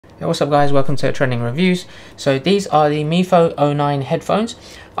Hey, what's up guys, welcome to Trending Reviews. So these are the Mifo 09 headphones.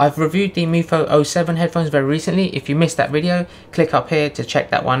 I've reviewed the Mifo 07 headphones very recently. If you missed that video, click up here to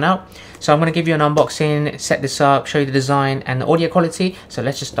check that one out. So I'm going to give you an unboxing, set this up, show you the design and the audio quality. So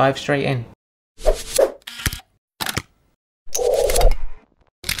let's just dive straight in.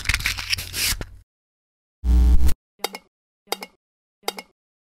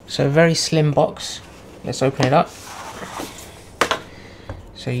 So a very slim box. Let's open it up.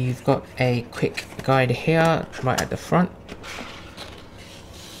 So you've got a quick guide here right at the front.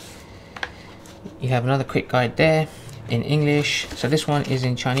 You have another quick guide there in English. So this one is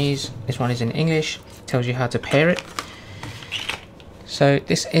in Chinese, this one is in English. Tells you how to pair it. So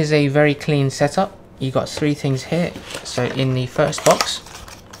this is a very clean setup. You got three things here. So in the first box,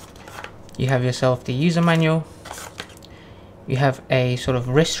 you have yourself the user manual. You have a sort of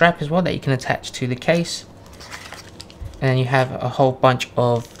wrist strap as well that you can attach to the case. And then you have a whole bunch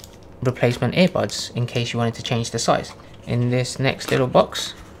of replacement earbuds in case you wanted to change the size. In this next little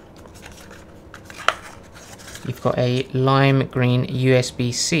box, you've got a lime green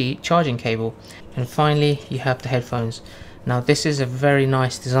USB-C charging cable. And finally, you have the headphones. Now this is a very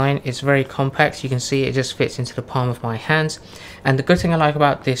nice design. It's very compact. You can see it just fits into the palm of my hands. And the good thing I like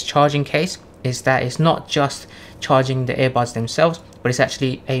about this charging case is that it's not just charging the earbuds themselves, but it's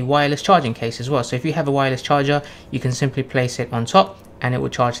actually a wireless charging case as well. So if you have a wireless charger, you can simply place it on top and it will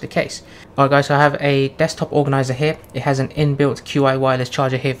charge the case. Alright guys, so I have a desktop organizer here. It has an inbuilt QI wireless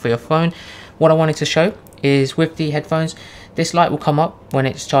charger here for your phone. What I wanted to show is with the headphones, this light will come up when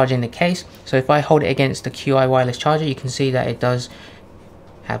it's charging the case. So if I hold it against the QI wireless charger, you can see that it does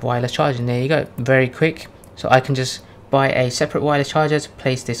have wireless charging. There you go, very quick. So I can just buy a separate wireless charger to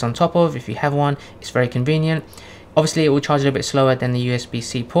place this on top of. If you have one, it's very convenient. Obviously it will charge a little bit slower than the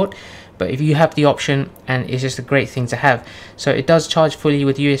USB-C port, but if you have the option, and it's just a great thing to have. So it does charge fully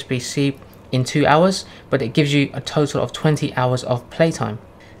with USB-C in 2 hours, but it gives you a total of 20 hours of playtime.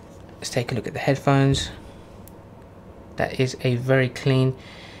 Let's take a look at the headphones. That is a very clean,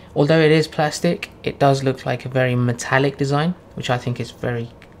 although it is plastic, it does look like a very metallic design, which I think is very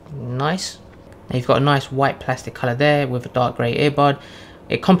nice. Now you've got a nice white plastic color there with a dark gray earbud.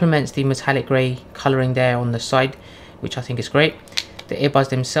 It complements the metallic grey colouring there on the side, which I think is great. The earbuds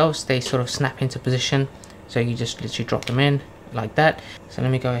themselves, they sort of snap into position, so you just literally drop them in like that. So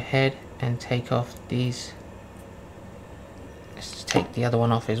let me go ahead and take off these. Let's just take the other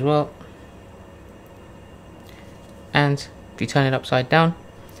one off as well. And if you turn it upside down,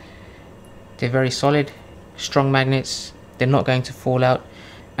 they're very solid, strong magnets, they're not going to fall out.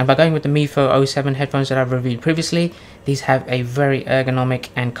 And by going with the Mifo 07 headphones that I've reviewed previously, these have a very ergonomic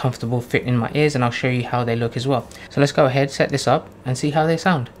and comfortable fit in my ears, and I'll show you how they look as well. So let's go ahead, set this up and see how they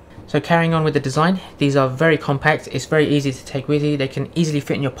sound. So carrying on with the design, these are very compact. It's very easy to take with you. They can easily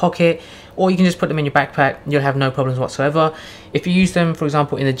fit in your pocket, or you can just put them in your backpack. You'll have no problems whatsoever. If you use them, for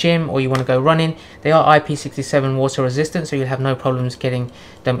example, in the gym, or you want to go running, they are IP67 water resistant, so you'll have no problems getting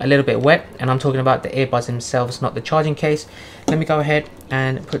them a little bit wet. And I'm talking about the earbuds themselves, not the charging case. Let me go ahead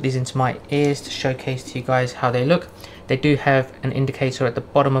and put these into my ears to showcase to you guys how they look. They do have an indicator at the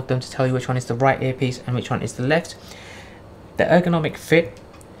bottom of them to tell you which one is the right earpiece and which one is the left. The ergonomic fit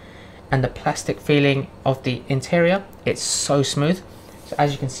and the plastic feeling of the interior, it's so smooth. So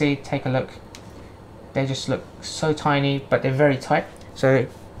as you can see, take a look, they just look so tiny, but they're very tight. So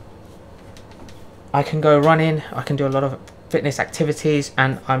I can go running, I can do a lot of fitness activities,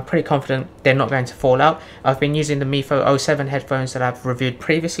 and I'm pretty confident they're not going to fall out. I've been using the Mifo 07 headphones that I've reviewed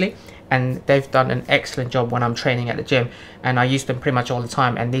previously, and they've done an excellent job when I'm training at the gym, and I use them pretty much all the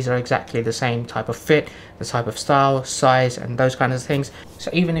time, and these are exactly the same type of fit, the type of style, size, and those kinds of things. So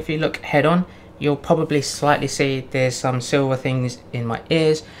even if you look head on, you'll probably slightly see there's some silver things in my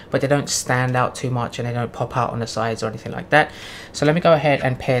ears, but they don't stand out too much and they don't pop out on the sides or anything like that. So let me go ahead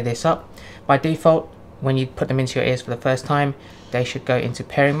and pair this up. By default, when you put them into your ears for the first time, they should go into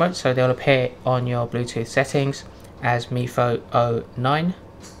pairing mode, so they'll appear on your Bluetooth settings as Mifo 09.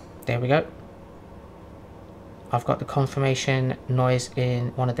 There we go. I've got the confirmation noise in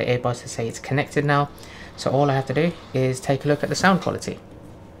one of the earbuds to say it's connected now. So all I have to do is take a look at the sound quality.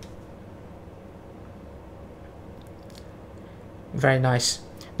 Very nice.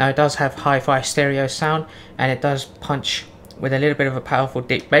 Now it does have hi-fi stereo sound, and it does punch with a little bit of a powerful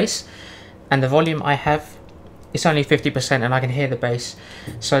deep bass. And the volume I have, it's only 50% and I can hear the bass.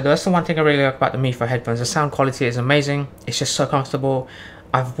 So that's the one thing I really like about the Mifo headphones. The sound quality is amazing. It's just so comfortable.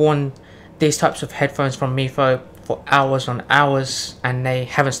 I've worn these types of headphones from Mifo for hours on hours, and they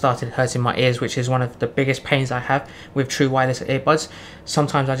haven't started hurting my ears, which is one of the biggest pains I have with true wireless earbuds.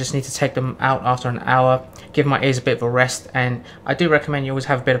 Sometimes I just need to take them out after an hour, give my ears a bit of a rest, and I do recommend you always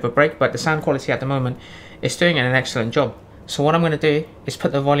have a bit of a break, but the sound quality at the moment is doing an excellent job. So what I'm going to do is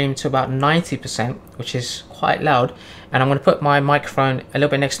put the volume to about 90%, which is quite loud, and I'm going to put my microphone a little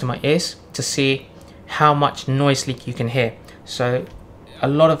bit next to my ears to see how much noise leak you can hear. So a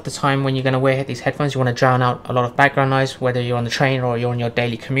lot of the time when you're going to wear these headphones, you want to drown out a lot of background noise, whether you're on the train or you're on your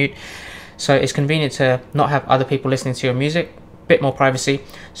daily commute. So it's convenient to not have other people listening to your music, a bit more privacy.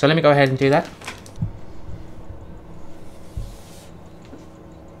 So let me go ahead and do that.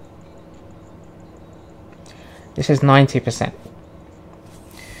 This is 90%.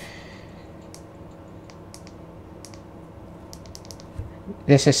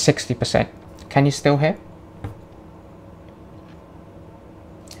 This is 60%. Can you still hear?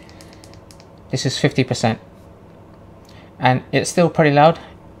 This is 50%. And it's still pretty loud,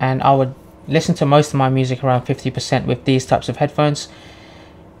 and I would listen to most of my music around 50% with these types of headphones.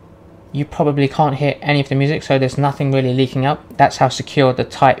 You probably can't hear any of the music, so there's nothing really leaking out. That's how secure the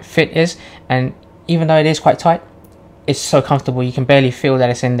tight fit is, and even though it is quite tight, it's so comfortable you can barely feel that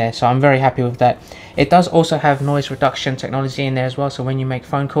it's in there. So I'm very happy with that. It does also have noise reduction technology in there as well, so when you make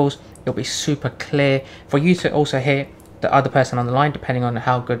phone calls, it'll be super clear for you to also hear the other person on the line, depending on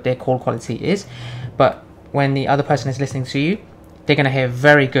how good their call quality is. But when the other person is listening to you, they're going to hear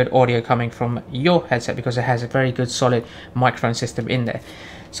very good audio coming from your headset because it has a very good solid microphone system in there.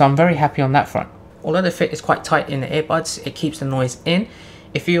 So I'm very happy on that front. Although the fit is quite tight in the earbuds, it keeps the noise in.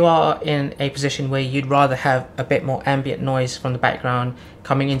 If you are in a position where you'd rather have a bit more ambient noise from the background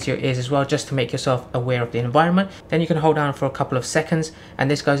coming into your ears as well, just to make yourself aware of the environment, then you can hold down for a couple of seconds,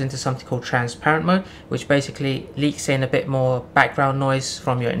 and this goes into something called transparent mode, which basically leaks in a bit more background noise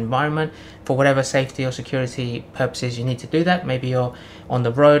from your environment for whatever safety or security purposes you need to do that. Maybe you're on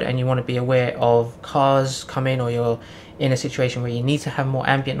the road and you want to be aware of cars coming, or you're in a situation where you need to have more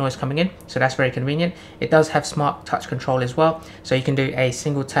ambient noise coming in, so that's very convenient. It does have smart touch control as well, so you can do a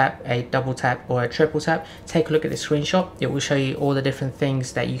single tap, a double tap, or a triple tap. Take a look at the screenshot. It will show you all the different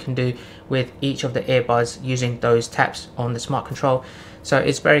things that you can do with each of the earbuds using those taps on the smart control. So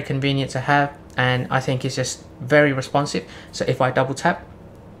it's very convenient to have, and I think it's just very responsive. So if I double tap,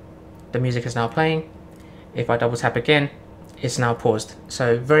 the music is now playing. If I double tap again, it's now paused.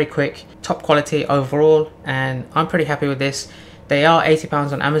 So very quick, top quality overall, and I'm pretty happy with this. They are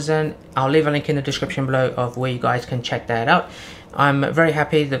 £80 on Amazon. I'll leave a link in the description below of where you guys can check that out. I'm very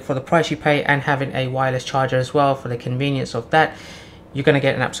happy that for the price you pay and having a wireless charger as well, for the convenience of that, you're going to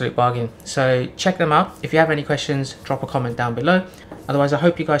get an absolute bargain. So check them out. If you have any questions, drop a comment down below. Otherwise, I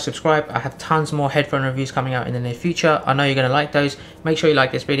hope you guys subscribe. I have tons more headphone reviews coming out in the near future. I know you're going to like those. Make sure you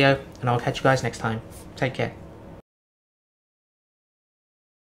like this video, and I'll catch you guys next time. Take care.